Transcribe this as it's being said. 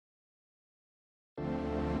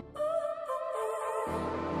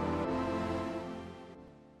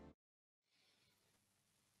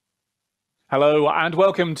Hello and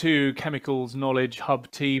welcome to Chemicals Knowledge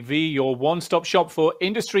Hub TV, your one-stop shop for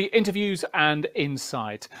industry interviews and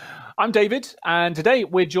insight. I'm David, and today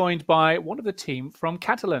we're joined by one of the team from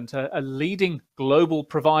Catalent, a leading global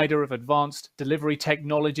provider of advanced delivery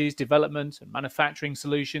technologies, development and manufacturing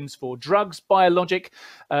solutions for drugs, biologic,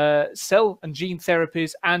 cell and gene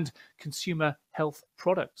therapies, and consumer health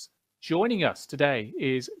products. Joining us today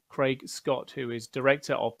is Craig Scott, who is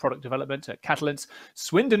Director of Product Development at Catalent's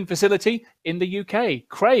Swindon facility in the UK.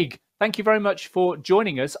 Craig, thank you very much for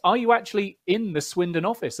joining us. Are you actually in the Swindon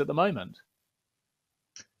office at the moment?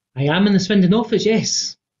 I am in the Swindon office,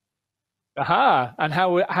 yes. Aha, and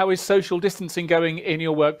how is social distancing going in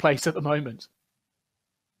your workplace at the moment?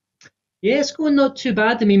 Yeah, it's going not too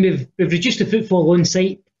bad. I mean, we've reduced the footfall on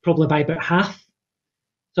site probably by about half.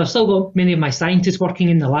 So I've still got many of my scientists working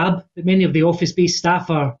in the lab, but many of the office-based staff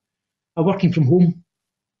are working from home.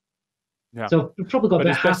 Yeah. So we've probably got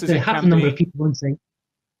about half the number of people on site.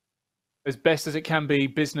 As best as it can be,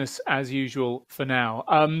 business as usual for now.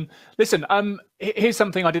 Listen, here's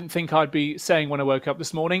something I didn't think I'd be saying when I woke up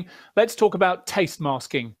this morning. Let's talk about taste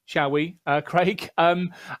masking, shall we, Craig?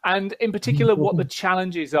 And in particular, what the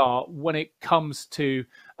challenges are when it comes to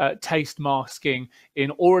taste masking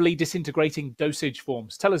in orally disintegrating dosage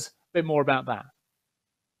forms. Tell us a bit more about that.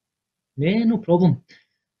 Yeah, no problem.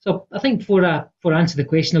 So I think for answer the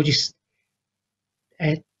question, I'll just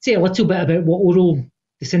say a little bit about what oral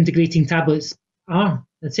disintegrating tablets are.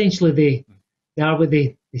 Essentially, they are what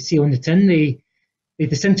they say on the tin. They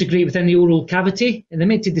disintegrate within the oral cavity, and they're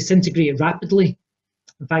meant to disintegrate rapidly.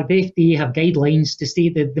 In fact, the FDA have guidelines to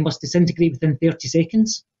state that they must disintegrate within 30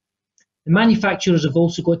 seconds. The manufacturers have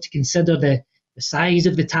also got to consider the size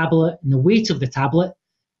of the tablet and the weight of the tablet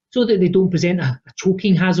so that they don't present a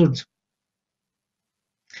choking hazard.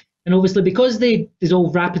 And obviously, because they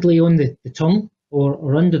dissolve rapidly on the tongue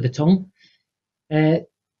or under the tongue,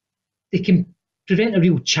 they can prevent a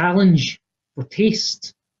real challenge for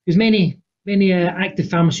taste, because many active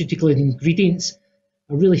pharmaceutical ingredients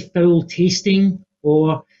are really foul tasting,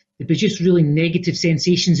 or they produce really negative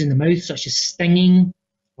sensations in the mouth, such as stinging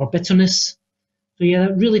or bitterness. So yeah,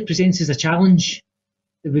 that really presents as a challenge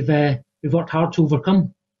that we've worked hard to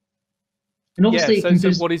overcome. And obviously, yeah,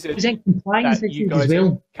 so what is it present compliance that you issues guys as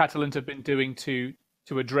well. At Catalent have been doing to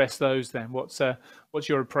address those? Then what's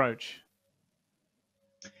your approach?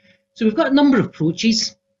 So we've got a number of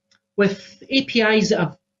approaches with APIs that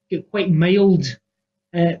have got quite mild,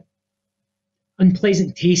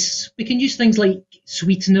 unpleasant tastes. We can use things like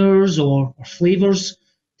sweeteners or flavours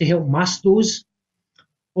to help mask those,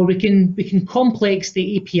 or we can complex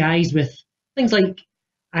the APIs with things like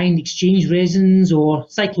ion exchange resins or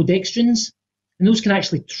cyclodextrins, and those can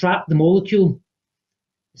actually trap the molecule,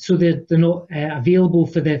 so they're not available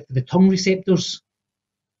for the tongue receptors.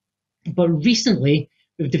 But recently,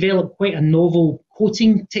 we've developed quite a novel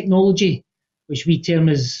coating technology, which we term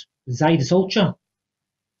as Zydus Ultra.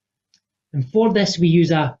 And for this, we use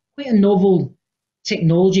quite a novel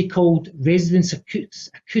technology called resonance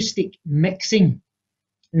acoustic mixing.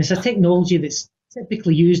 And it's a technology that's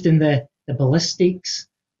typically used in the ballistics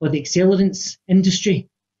or the accelerants industry.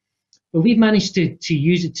 But we've managed to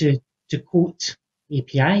use it to coat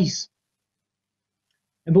APIs.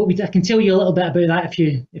 And I can tell you a little bit about that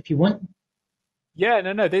if you want. Yeah,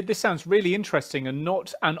 no. This sounds really interesting and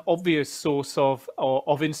not an obvious source of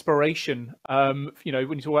inspiration. When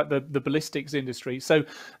you talk about the ballistics industry. So,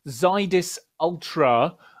 Zydis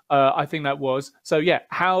Ultra, I think that was. So, yeah,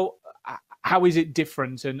 how is it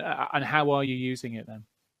different, and how are you using it then?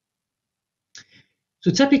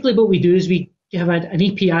 So, typically, what we do is we have an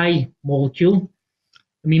API molecule,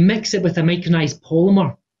 and we mix it with a micronized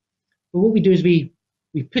polymer. But what we do is we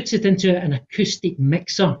put it into an acoustic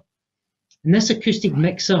mixer. And this acoustic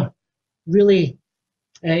mixer really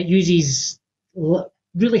uses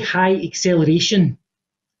really high acceleration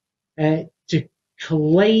to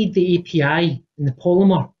collide the API and the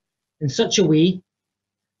polymer in such a way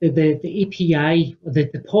that the API, or the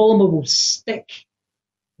polymer, will stick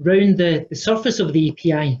around the surface of the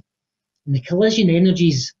API. And the collision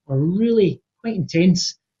energies are really quite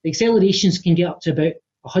intense. The accelerations can get up to about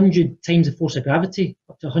 100 times the force of gravity,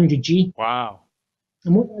 up to 100 G. Wow.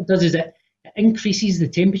 And what that does is it increases the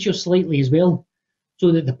temperature slightly as well,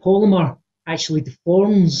 so that the polymer actually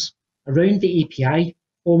deforms around the API,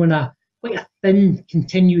 forming quite a thin,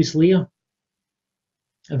 continuous layer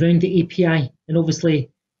around the API. And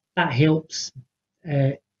obviously, that helps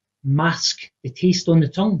mask the taste on the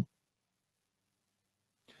tongue.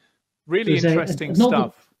 Really interesting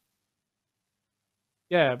stuff.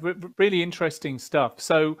 Yeah, really interesting stuff.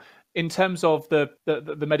 So, in terms of the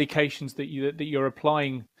medications that you're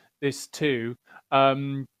applying this too.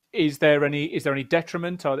 Is there any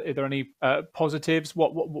detriment? Are there any positives?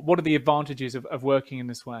 What are the advantages of working in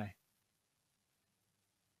this way?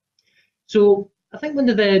 So I think one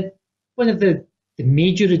of the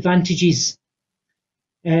major advantages,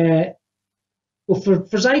 well, for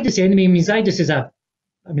Zydus anyway, I mean, Zydus is I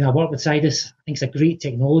work with Zydus. I think it's a great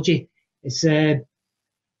technology. It's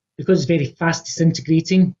because it's very fast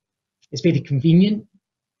disintegrating. It's very convenient.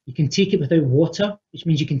 You can take it without water, which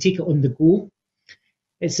means you can take it on the go.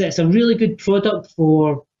 It's a really good product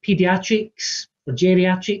for pediatrics, for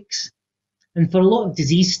geriatrics, and for a lot of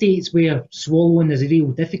disease states where swallowing is a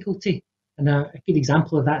real difficulty. And a good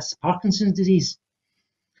example of that's Parkinson's disease.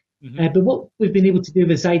 Mm-hmm. But what we've been able to do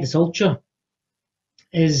with Zydus Ultra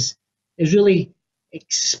is really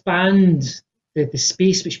expand the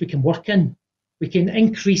space which we can work in. We can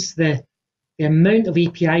increase the amount of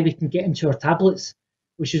API we can get into our tablets,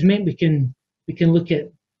 which has meant we can look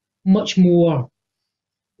at much more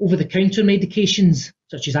over-the-counter medications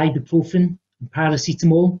such as ibuprofen and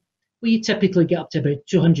paracetamol, where you typically get up to about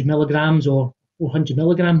 200 milligrams or 400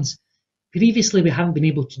 milligrams. Previously, we haven't been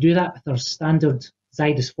able to do that with our standard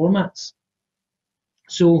Zydus formats.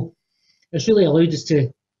 So it's really allowed us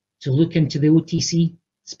to look into the OTC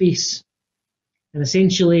space. And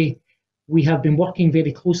essentially, we have been working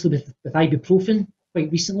very closely with ibuprofen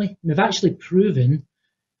quite recently. We've actually proven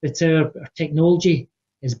that our technology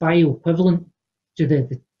is bioequivalent to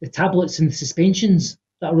the tablets and the suspensions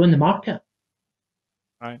that are on the market.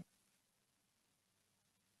 Right.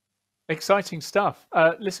 Exciting stuff.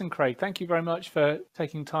 Listen, Craig, thank you very much for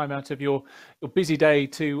taking time out of your busy day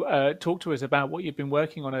to talk to us about what you've been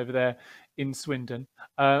working on over there in Swindon.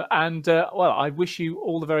 Well, I wish you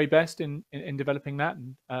all the very best in developing that,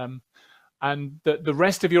 and the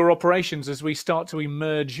rest of your operations as we start to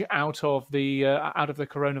emerge out of the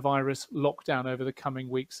coronavirus lockdown over the coming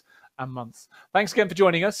weeks and months. Thanks again for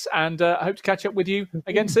joining us, and I hope to catch up with you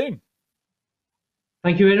again soon.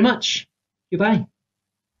 Thank you very much. Goodbye.